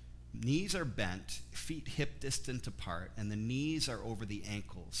Knees are bent, feet hip distant apart, and the knees are over the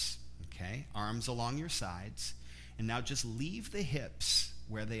ankles, okay? Arms along your sides. And now just leave the hips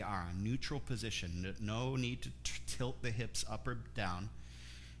where they are, a neutral position. No need to tilt the hips up or down.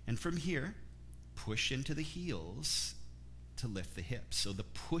 And from here, push into the heels to lift the hips. So the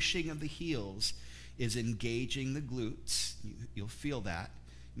pushing of the heels is engaging the glutes. You'll feel that.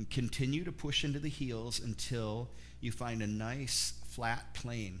 And continue to push into the heels until you find a nice flat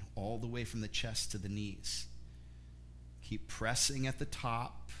plane all the way from the chest to the knees. Keep pressing at the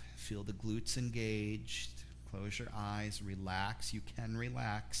top. Feel the glutes engaged. Close your eyes. Relax. You can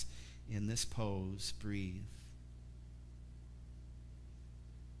relax in this pose. Breathe.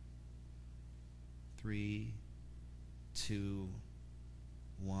 3, 2,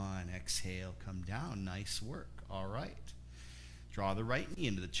 1. Exhale. Come down. Nice work. All right. Draw the right knee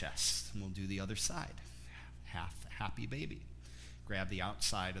into the chest, and we'll do the other side. Half happy baby. Grab the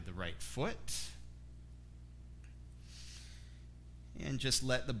outside of the right foot, and just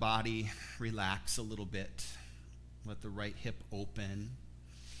let the body relax a little bit. Let the right hip open,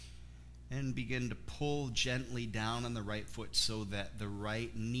 and begin to pull gently down on the right foot so that the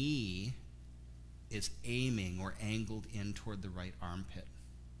right knee is aiming or angled in toward the right armpit.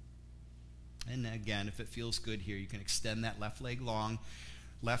 And again, if it feels good here, you can extend that left leg long,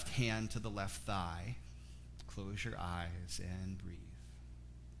 left hand to the left thigh. Close your eyes and breathe.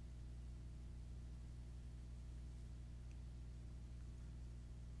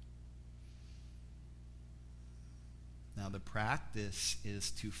 Now the practice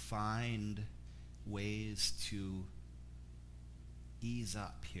is to find ways to ease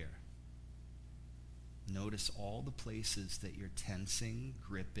up here. Notice all the places that you're tensing,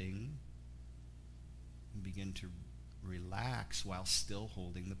 gripping, and begin to relax while still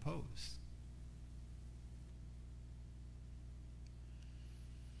holding the pose.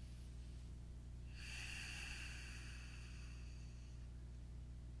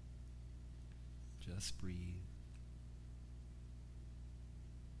 Just breathe.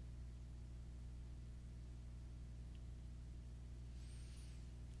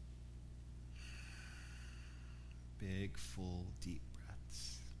 Big, full, deep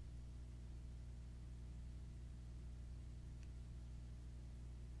breaths.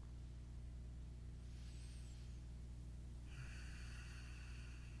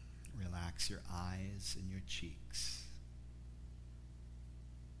 Relax your eyes and your cheeks.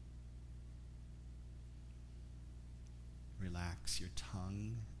 Relax your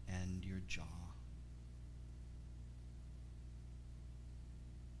tongue and your jaw.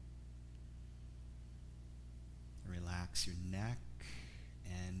 Relax your neck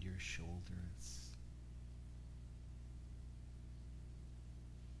and your shoulders.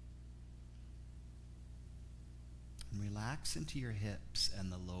 And relax into your hips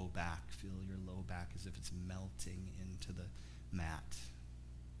and the low back. Feel your low back as if it's melting into the mat.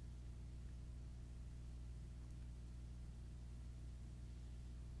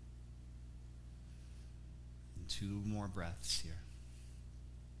 And 2 more breaths here.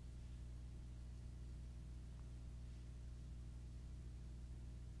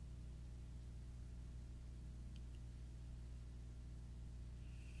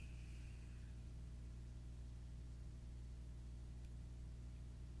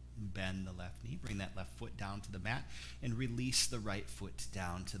 Bend the left knee, bring that left foot down to the mat, and release the right foot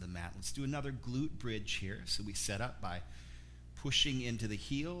down to the mat. Let's do another glute bridge here. So we set up by pushing into the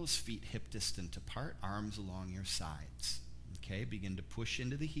heels, feet hip distant apart, arms along your sides. Okay, begin to push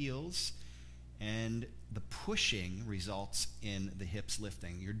into the heels, and the pushing results in the hips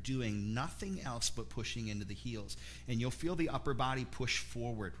lifting. You're doing nothing else but pushing into the heels, and you'll feel the upper body push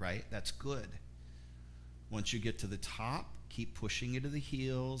forward, right? That's good. Once you get to the top, keep pushing into the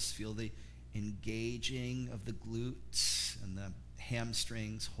heels. Feel the engaging of the glutes and the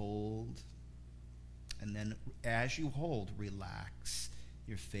hamstrings. Hold. And then as you hold, relax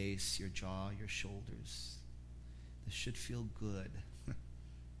your face, your jaw, your shoulders. This should feel good.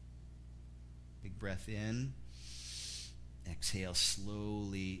 Big breath in. Exhale,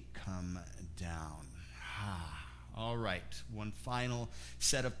 slowly come down. All right, one final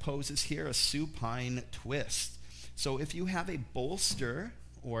set of poses here, a supine twist. So if you have a bolster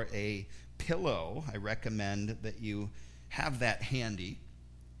or a pillow, I recommend that you have that handy,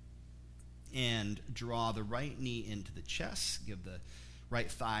 and draw the right knee into the chest. Give the right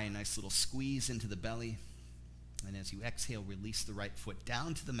thigh a nice little squeeze into the belly. And as you exhale, release the right foot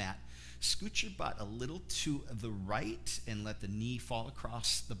down to the mat. Scoot your butt a little to the right and let the knee fall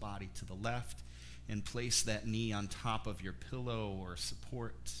across the body to the left. And place that knee on top of your pillow or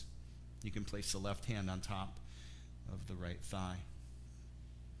support. You can place the left hand on top of the right thigh.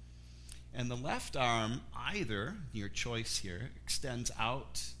 And the left arm, either, your choice here, extends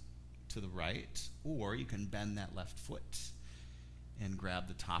out to the right, or you can bend that left foot and grab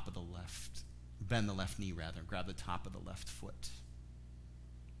the top of the left, bend the left knee rather, grab the top of the left foot.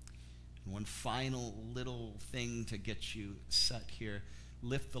 And one final little thing to get you set here,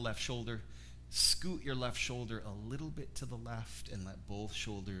 lift the left shoulder, scoot your left shoulder a little bit to the left, and let both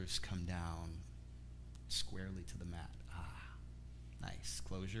shoulders come down squarely to the mat. Nice.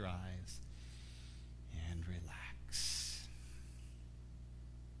 Close your eyes and relax.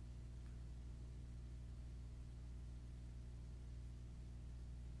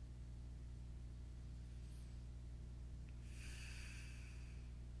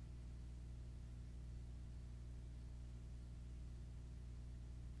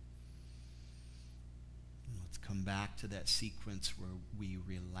 Let's come back to that sequence where we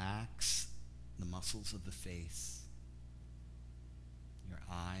relax the muscles of the face. Your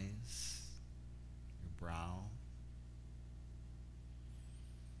eyes, your brow.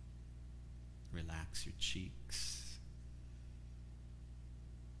 Relax your cheeks.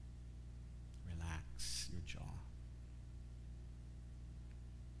 Relax your jaw.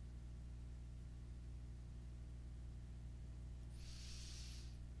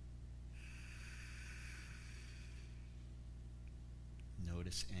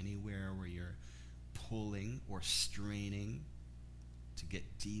 Notice anywhere where you're pulling or straining to get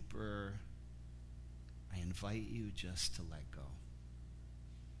deeper. I invite you just to let go.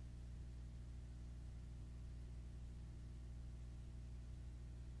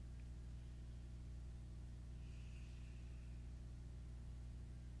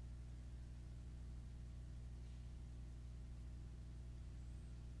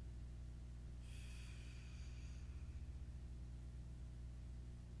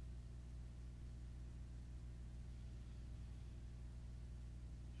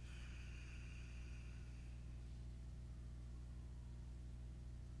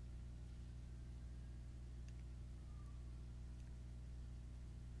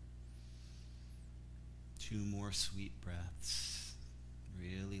 Two more sweet breaths.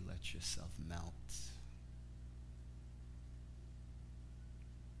 Really let yourself melt.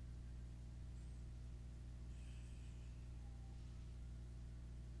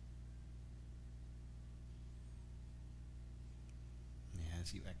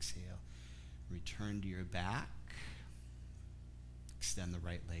 As you exhale, return to your back. Extend the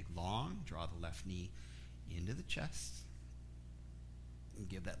right leg long. Draw the left knee into the chest. And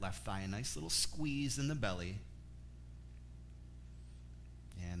give that left thigh a nice little squeeze in the belly.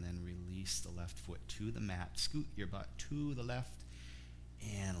 And then release the left foot to the mat. Scoot your butt to the left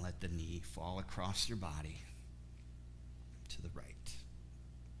and let the knee fall across your body to the right.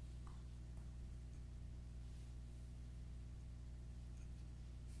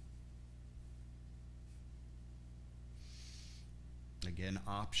 Again,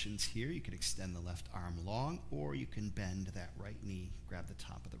 options here. You can extend the left arm long, or you can bend that right knee, grab the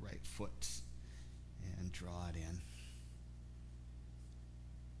top of the right foot, and draw it in.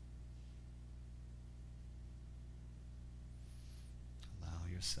 Allow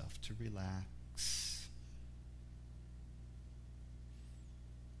yourself to relax.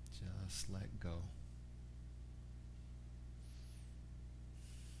 Just let go.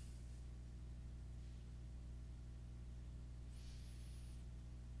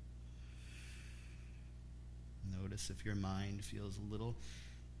 Notice if your mind feels a little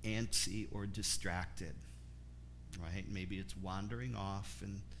antsy or distracted, right? Maybe it's wandering off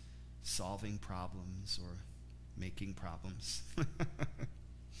and solving problems or making problems.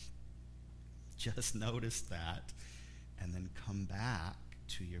 Just notice that and then come back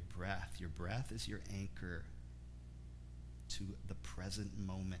to your breath. Your breath is your anchor to the present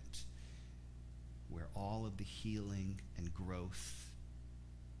moment where all of the healing and growth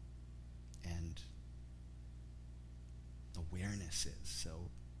and awareness is. So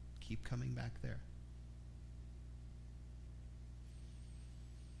keep coming back there.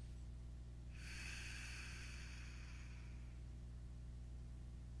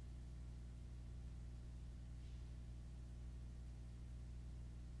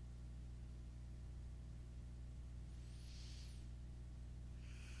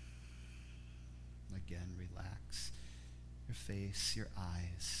 Again, relax your face, your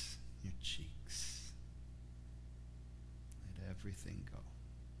eyes, your cheeks. Everything go.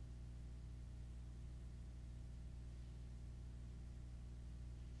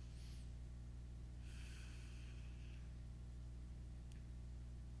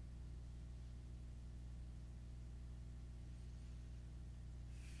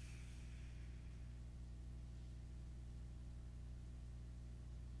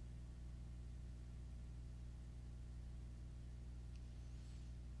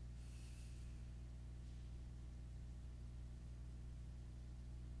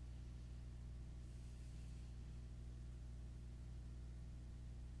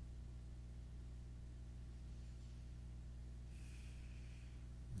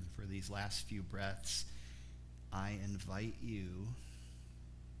 for these last few breaths, I invite you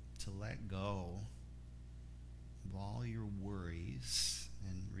to let go of all your worries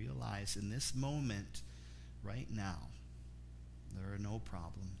and realize in this moment, right now, there are no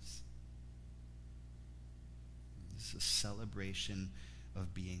problems. This is a celebration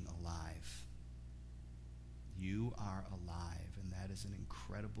of being alive. You are alive, and that is an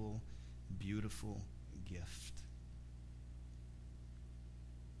incredible, beautiful gift.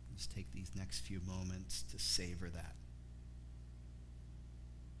 Let's take these next few moments to savor that.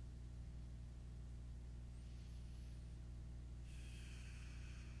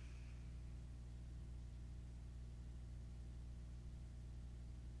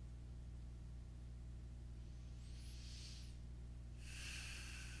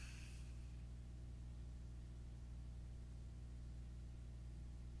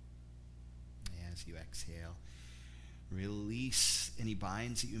 As you exhale, release any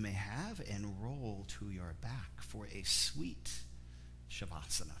binds that you may have and roll to your back for a sweet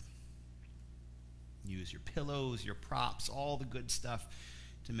Shavasana. Use your pillows, your props, all the good stuff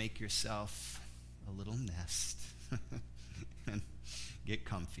to make yourself a little nest and get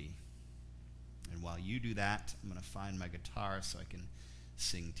comfy. And while you do that, I'm going to find my guitar so I can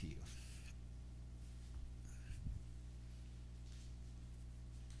sing to you.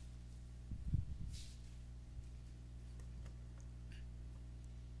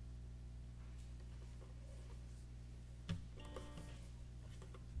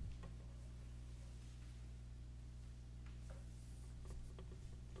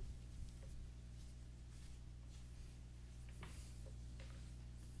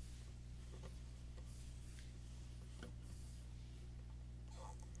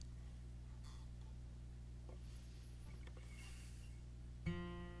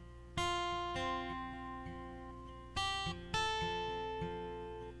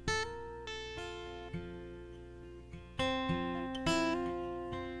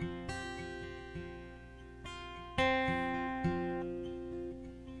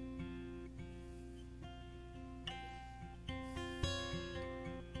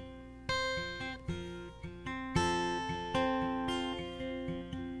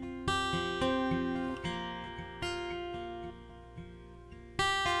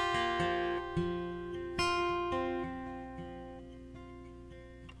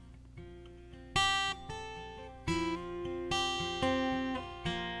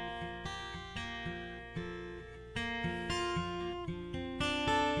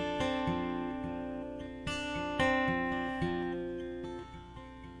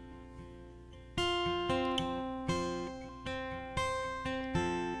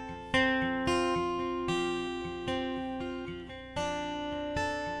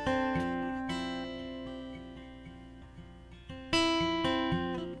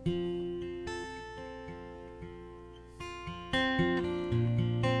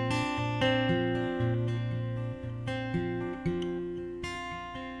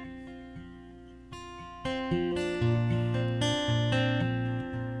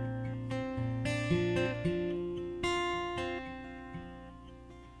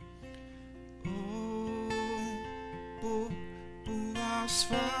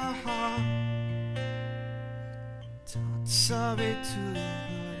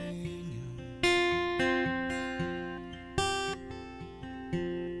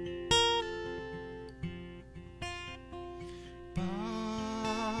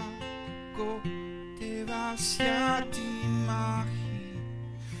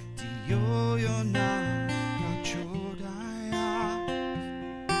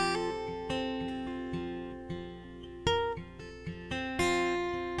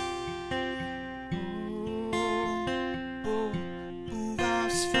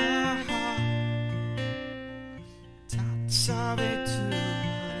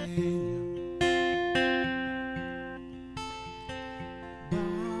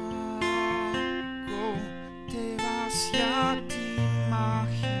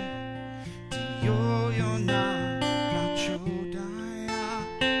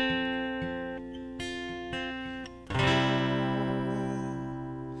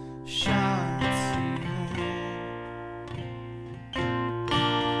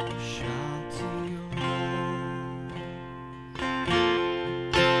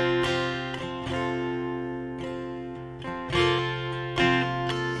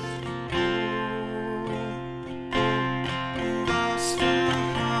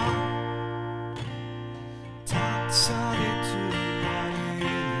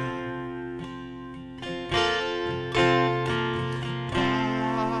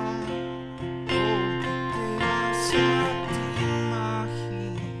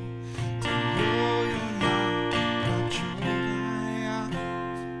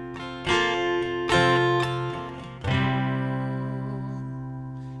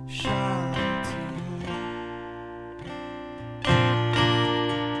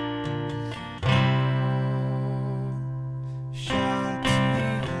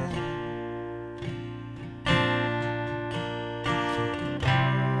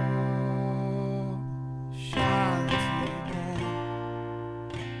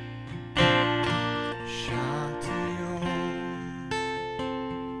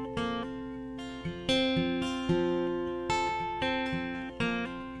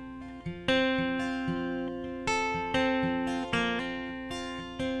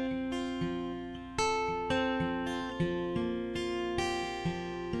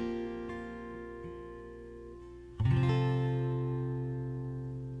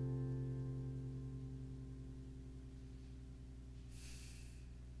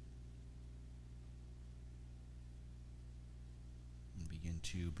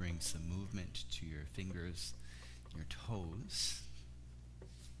 to bring some movement to your fingers, your toes,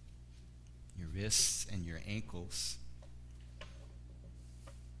 your wrists, and your ankles.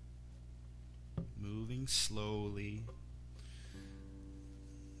 Moving slowly,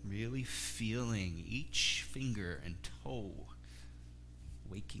 really feeling each finger and toe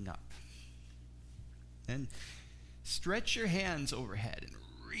waking up. And stretch your hands overhead and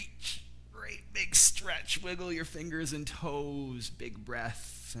reach. Great big stretch. Wiggle your fingers and toes. Big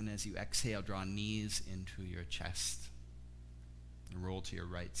breath. And as you exhale, draw knees into your chest. And roll to your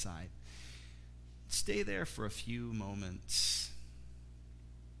right side. Stay there for a few moments.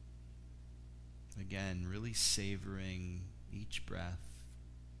 Again, really savoring each breath.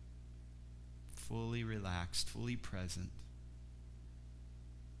 Fully relaxed, fully present.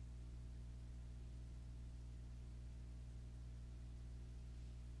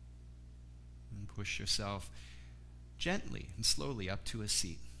 And push yourself gently and slowly up to a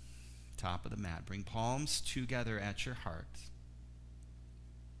seat. Top of the mat. Bring palms together at your heart.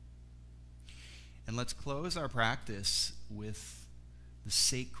 And let's close our practice with the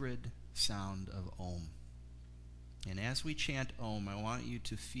sacred sound of Om. And as we chant Om, I want you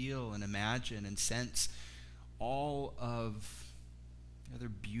to feel and imagine and sense all of the other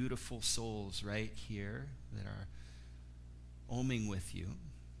beautiful souls right here that are Oming with you.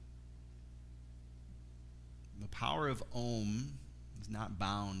 The power of Om is not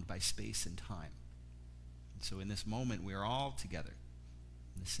bound by space and time. And so in this moment, we are all together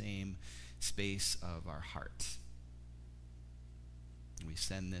in the same space of our heart. And we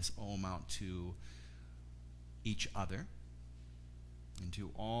send this Om out to each other and to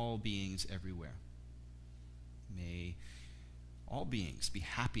all beings everywhere. May all beings be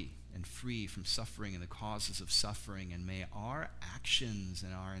happy and free from suffering and the causes of suffering, and may our actions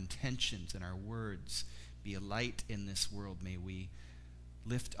and our intentions and our words be a light in this world. May we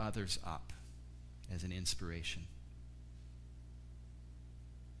lift others up as an inspiration.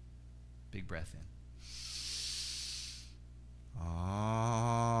 Big breath in.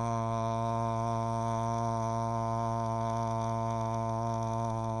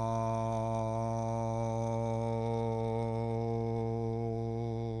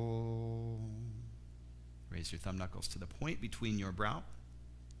 Raise your thumb knuckles to the point between your brow,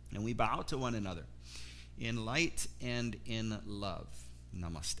 and we bow to one another in light and in love.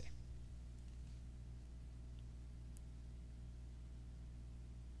 Namaste.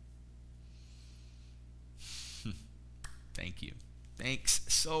 Thank you. Thanks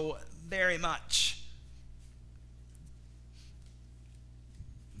so very much.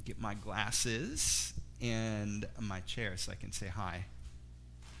 Get my glasses and my chair so I can say hi.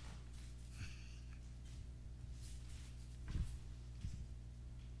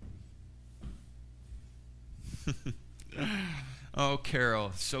 Oh,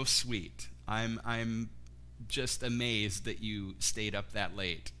 Carol, so sweet. I'm just amazed that you stayed up that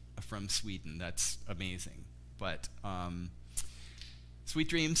late from Sweden. That's amazing. But sweet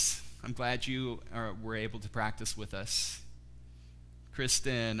dreams. I'm glad you were able to practice with us.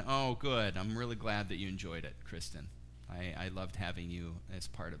 Kristen, oh, good. I'm really glad that you enjoyed it, Kristen. I loved having you as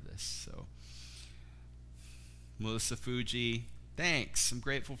part of this. So, Melissa Fuji, thanks. I'm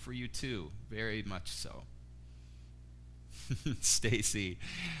grateful for you too, very much so. Stacy,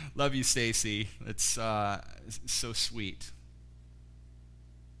 love you, Stacy. It's so sweet.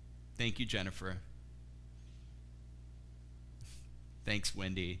 Thank you, Jennifer. Thanks,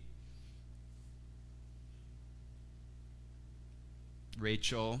 Wendy.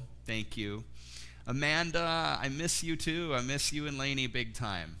 Rachel, thank you. Amanda, I miss you too. I miss you and Lainey big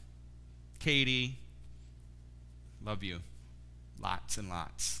time. Katie, love you. Lots and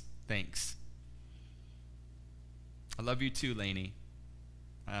lots. Thanks. I love you too, Lainey.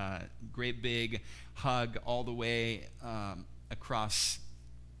 Great big hug all the way across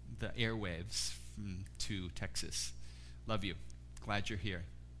the airwaves to Texas. Love you. Glad you're here.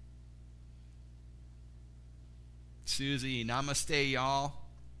 Susie, namaste, y'all.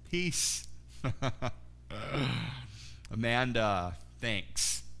 Peace. Amanda,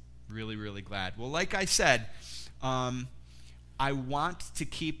 thanks. Really, really glad. Well, like I said, I want to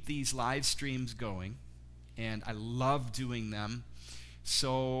keep these live streams going, and I love doing them.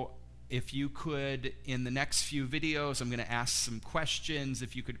 So if you could, in the next few videos, I'm going to ask some questions.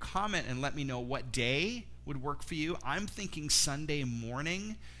 If you could comment and let me know what day would work for you. I'm thinking Sunday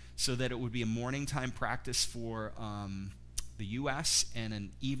morning, so that it would be a morning time practice for the US and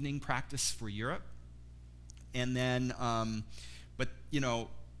an evening practice for Europe. And then, but you know,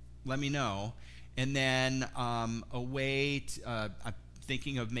 let me know. And then I'm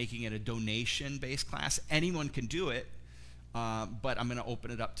thinking of making it a donation-based class. Anyone can do it. but I'm going to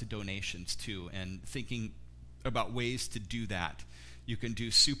open it up to donations too, and thinking about ways to do that. You can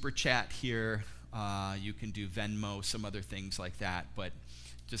do Super Chat here, you can do Venmo, some other things like that, but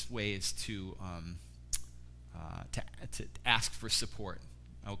just ways to ask for support,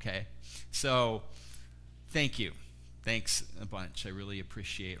 okay? So thank you. Thanks a bunch. I really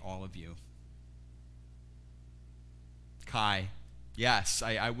appreciate all of you. Kai, yes,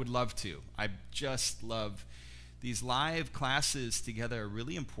 I would love to. I just love these live classes together are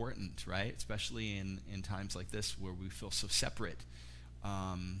really important, right? Especially in times like this where we feel so separate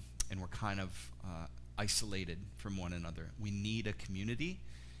and we're kind of isolated from one another. We need a community.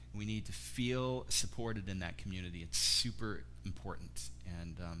 We need to feel supported in that community. It's super important.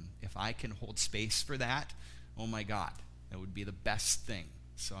 And if I can hold space for that, oh my God, that would be the best thing.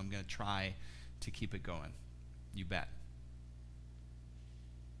 So I'm going to try to keep it going. You bet.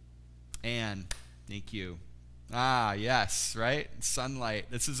 And thank you. Ah, yes, right? Sunlight.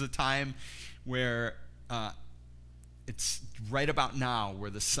 This is a time where it's right about now where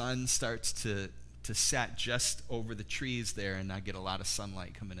the sun starts to set just over the trees there, and I get a lot of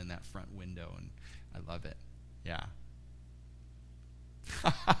sunlight coming in that front window, and I love it. Yeah.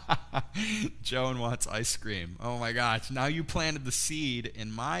 Joan wants ice cream. Oh my gosh, now you planted the seed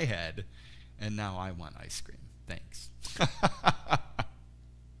in my head, and now I want ice cream. Thanks.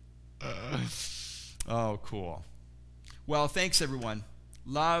 Oh, cool. Well, thanks, everyone.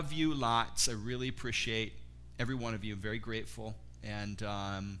 Love you lots. I really appreciate every one of you. I'm very grateful. And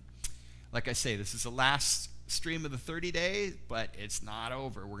like I say, this is the last stream of the 30 days, but it's not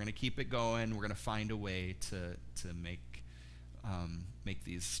over. We're going to keep it going. We're going to find a way to make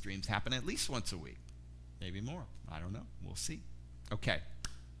these streams happen at least once a week. Maybe more. I don't know. We'll see. Okay.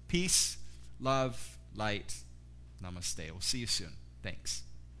 Peace, love, light. Namaste. We'll see you soon. Thanks.